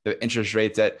when the interest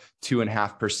rate's at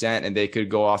 2.5% and they could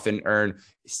go off and earn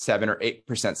 7 or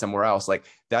 8% somewhere else.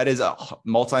 That is a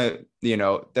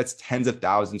that's tens of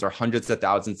thousands or hundreds of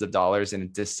thousands of dollars in a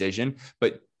decision,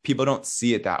 but people don't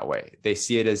see it that way. They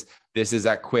see it as this is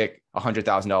that quick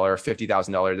 $100,000 or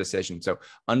 $50,000 decision. So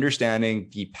understanding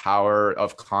the power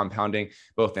of compounding,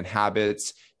 both in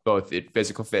habits, both in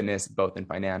physical fitness, both in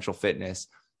financial fitness,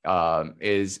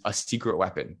 is a secret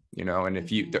weapon, and if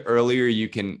the earlier you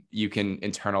can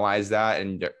internalize that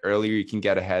and the earlier you can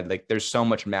get ahead, there's so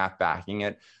much math backing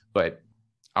it. But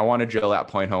I want to drill that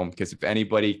point home, because if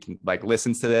anybody can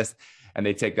listens to this and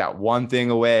they take that one thing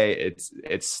away,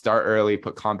 it's start early,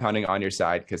 put compounding on your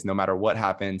side, because no matter what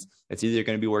happens, it's either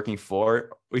going to be working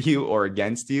for you or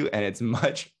against you. And it's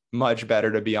much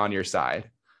better to be on your side.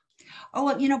 Oh,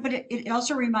 well, but it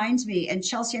also reminds me, and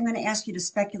Chelsea, I'm going to ask you to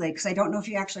speculate because I don't know if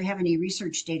you actually have any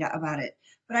research data about it,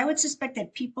 but I would suspect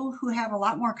that people who have a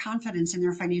lot more confidence in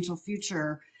their financial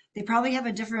future, they probably have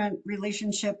a different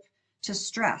relationship to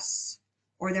stress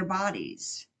or their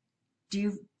bodies. Do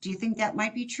you think that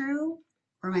might be true,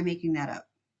 or am I making that up?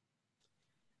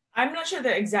 I'm not sure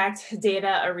the exact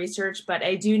data or research, but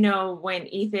I do know when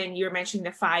Ethan, you were mentioning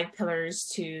the 5 pillars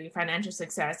to financial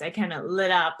success, I kind of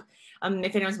lit up.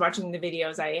 If anyone's watching the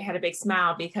videos, I had a big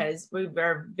smile because we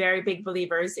were very big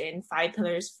believers in 5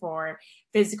 pillars for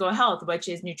physical health, which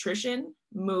is nutrition,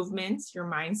 movement, your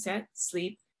mindset,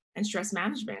 sleep, and stress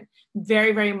management.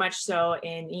 Very, very much so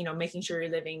in, making sure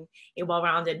you're living a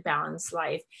well-rounded, balanced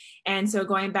life. And so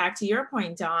going back to your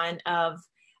point, Dawn, of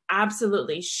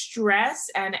absolutely stress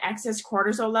and excess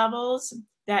cortisol levels,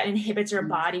 that inhibits your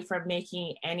body from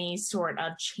making any sort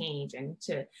of change and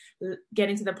to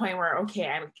getting to the point where,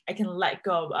 okay, I can let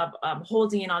go of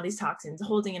holding in all these toxins,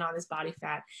 holding in all this body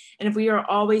fat. And if we are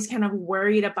always kind of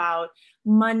worried about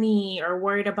money or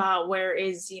worried about where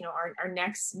is, our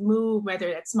next move,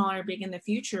 whether that's small or big in the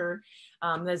future,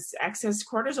 this excess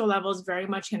cortisol levels very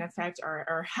much can affect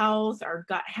our health, our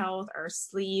gut health, our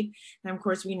sleep. And of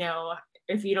course, we know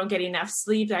if you don't get enough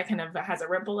sleep, that kind of has a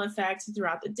ripple effect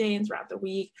throughout the day and throughout the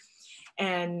week.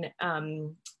 And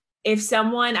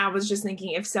I was just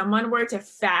thinking, if someone were to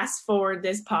fast forward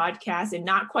this podcast and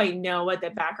not quite know what the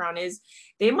background is,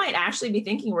 they might actually be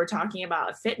thinking we're talking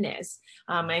about fitness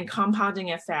and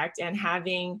compounding effect and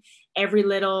having every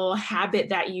little habit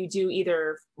that you do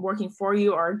either working for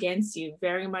you or against you,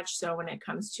 very much so when it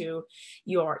comes to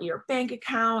your bank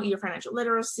account, your financial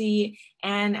literacy,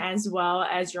 and as well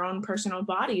as your own personal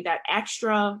body. That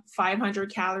extra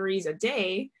 500 calories a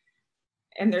day,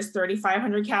 and there's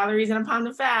 3,500 calories in a pound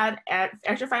of fat, at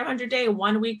extra 500 a day,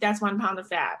 1 week, that's 1 pound of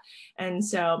fat. And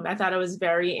so I thought it was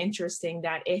very interesting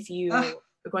that if you,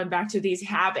 going back to these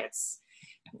habits,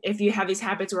 if you have these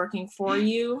habits working for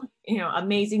you,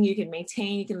 amazing, you can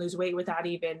maintain, you can lose weight without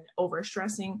even over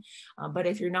stressing. But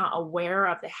if you're not aware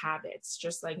of the habits,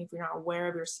 just like if you're not aware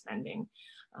of your spending,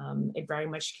 it very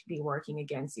much could be working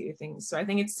against you things. So I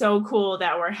think it's so cool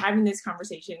that we're having this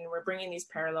conversation and we're bringing these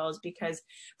parallels, because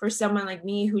for someone like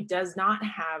me who does not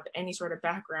have any sort of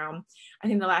background, I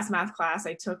think the last math class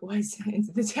I took was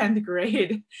into the 10th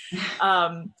grade.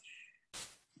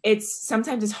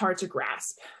 Sometimes it's hard to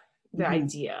grasp the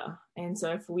idea. And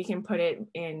so if we can put it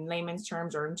in layman's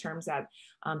terms, or in terms that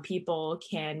people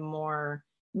can more,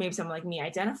 maybe someone like me,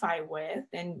 identify with,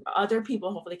 and other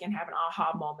people hopefully can have an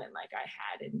aha moment like I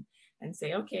had and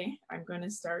say, okay, I'm going to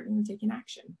start taking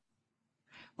action.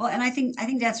 Well, and I think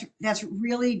that's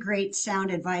really great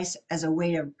sound advice as a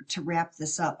way to wrap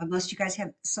this up. Unless you guys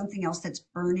have something else that's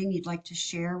burning you'd like to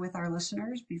share with our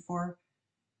listeners before.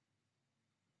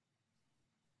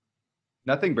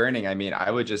 Nothing burning. I mean,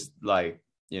 I would just I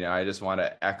just want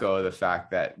to echo the fact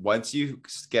that once you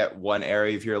get one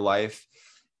area of your life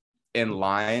in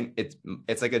line,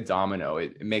 it's like a domino.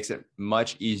 It makes it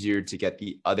much easier to get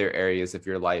the other areas of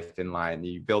your life in line.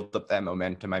 You build up that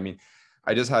momentum. I mean,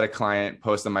 I just had a client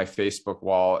post on my Facebook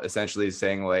wall essentially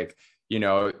saying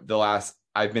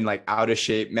I've been out of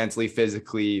shape mentally,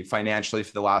 physically, financially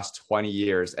for the last 20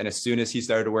 years. And as soon as he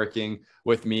started working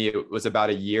with me, it was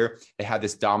about a year, it had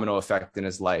this domino effect in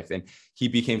his life. And he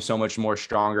became so much more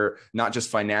stronger, not just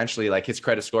financially, his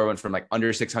credit score went from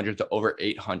under 600 to over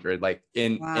 800,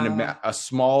 in a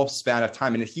small span of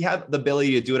time. And he had the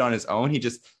ability to do it on his own. He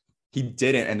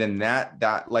didn't. And then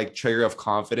that trigger of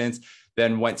confidence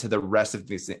then went to the rest of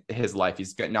his life.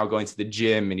 He's now going to the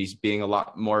gym and he's being a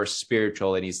lot more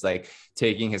spiritual, and he's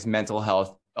taking his mental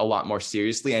health a lot more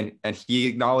seriously. And he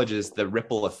acknowledges the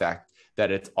ripple effect that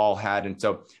it's all had. And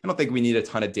so I don't think we need a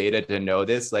ton of data to know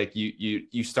this.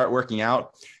 You start working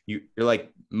out, you're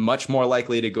much more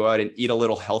likely to go out and eat a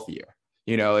little healthier.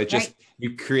 Just,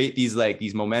 you create these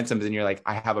momentums, and you're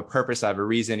I have a purpose, I have a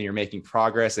reason, and you're making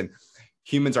progress. And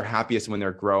humans are happiest when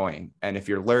they're growing. And if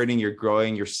you're learning, you're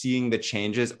growing, you're seeing the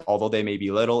changes, although they may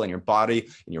be little, in your body,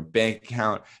 in your bank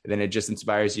account, then it just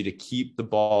inspires you to keep the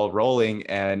ball rolling.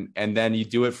 And then you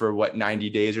do it for 90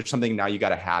 days or something. Now you got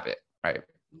to have it. Right.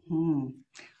 Mm-hmm.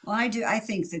 Well,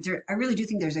 I really do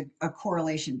think there's a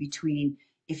correlation between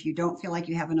if you don't feel like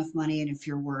you have enough money and if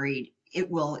you're worried, it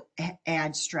will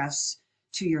add stress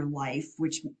to your life,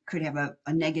 which could have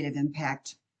a negative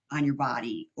impact on your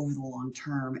body over the long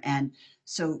term. And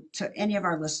so to any of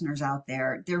our listeners out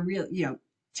there, they're real,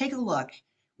 take a look.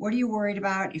 What are you worried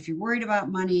about? If you're worried about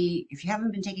money, if you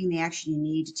haven't been taking the action you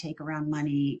need to take around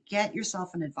money, get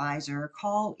yourself an advisor,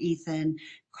 call Ethan,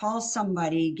 call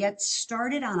somebody, get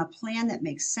started on a plan that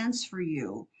makes sense for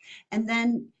you. And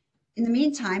then in the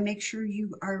meantime, make sure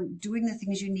you are doing the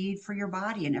things you need for your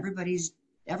body. And everybody's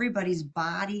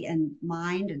body and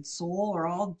mind and soul are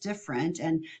all different.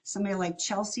 And somebody like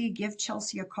Chelsea, give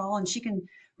Chelsea a call and she can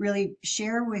really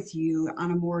share with you on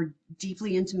a more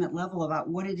deeply intimate level about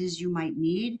what it is you might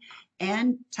need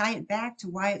and tie it back to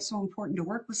why it's so important to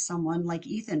work with someone like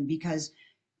Ethan, because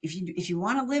if you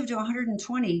want to live to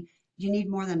 120, you need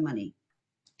more than money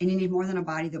and you need more than a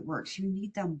body that works. You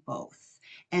need them both.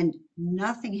 And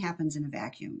nothing happens in a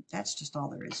vacuum. That's just all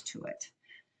there is to it.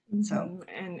 So,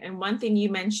 and one thing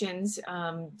you mentioned,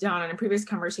 Dawn, in a previous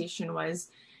conversation was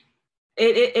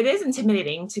it is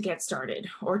intimidating to get started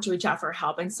or to reach out for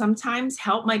help. And sometimes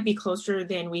help might be closer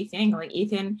than we think. Like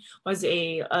Ethan was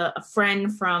a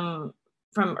friend from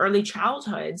early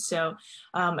childhood. So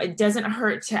it doesn't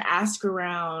hurt to ask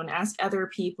around, ask other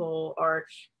people, or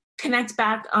connect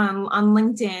back on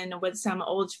LinkedIn with some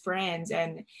old friends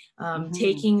and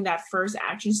taking that first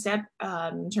action step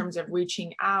in terms of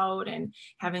reaching out and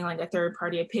having like a third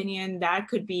party opinion, that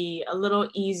could be a little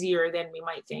easier than we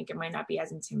might think. It might not be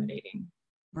as intimidating.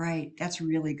 Right. That's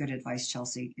really good advice,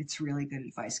 Chelsea. It's really good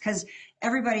advice because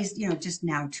everybody's, just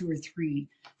now 2 or 3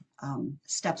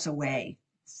 steps away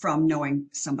from knowing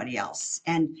somebody else.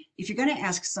 And if you're going to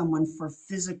ask someone for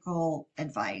physical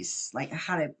advice, like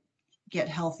how to get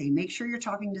healthy, make sure you're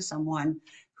talking to someone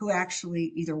who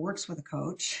actually either works with a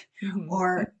coach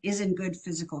or is in good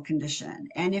physical condition.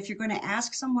 And if you're going to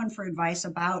ask someone for advice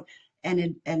about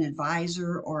an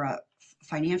advisor or a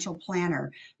financial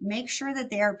planner, make sure that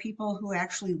they are people who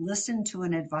actually listen to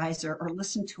an advisor or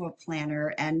listen to a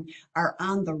planner and are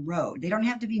on the road. They don't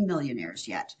have to be millionaires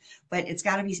yet, but it's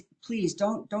got to be, please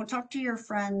don't talk to your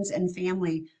friends and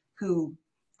family who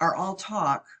are all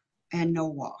talk and no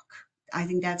walk. I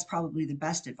think that's probably the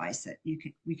best advice that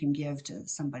we can give to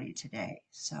somebody today.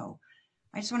 So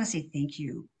I just want to say thank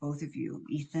you, both of you,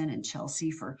 Ethan and Chelsea,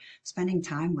 for spending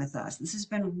time with us. This has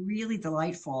been really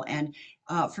delightful. And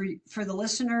for the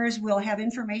listeners, we'll have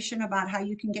information about how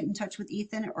you can get in touch with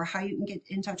Ethan or how you can get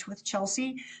in touch with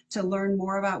Chelsea to learn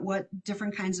more about what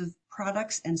different kinds of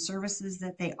products and services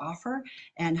that they offer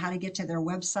and how to get to their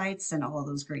websites and all of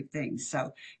those great things.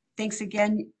 So thanks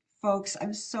again, folks.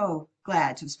 I'm so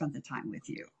glad to have spent the time with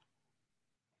you.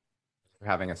 For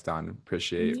having us, Dawn.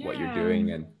 Appreciate what you're doing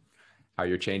and how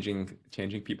you're changing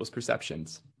people's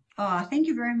perceptions. Oh, thank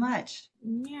you very much.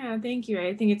 Yeah, thank you.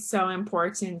 I think it's so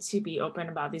important to be open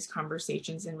about these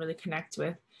conversations and really connect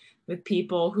with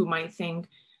people who might think,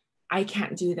 I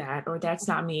can't do that, or that's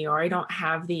not me, or I don't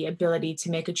have the ability to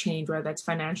make a change, whether that's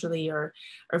financially or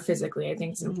physically. I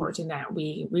think it's important that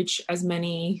we reach as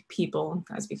many people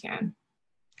as we can.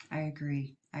 I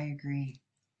agree.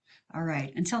 All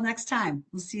right. Until next time,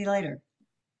 we'll see you later.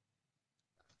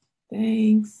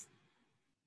 Thanks.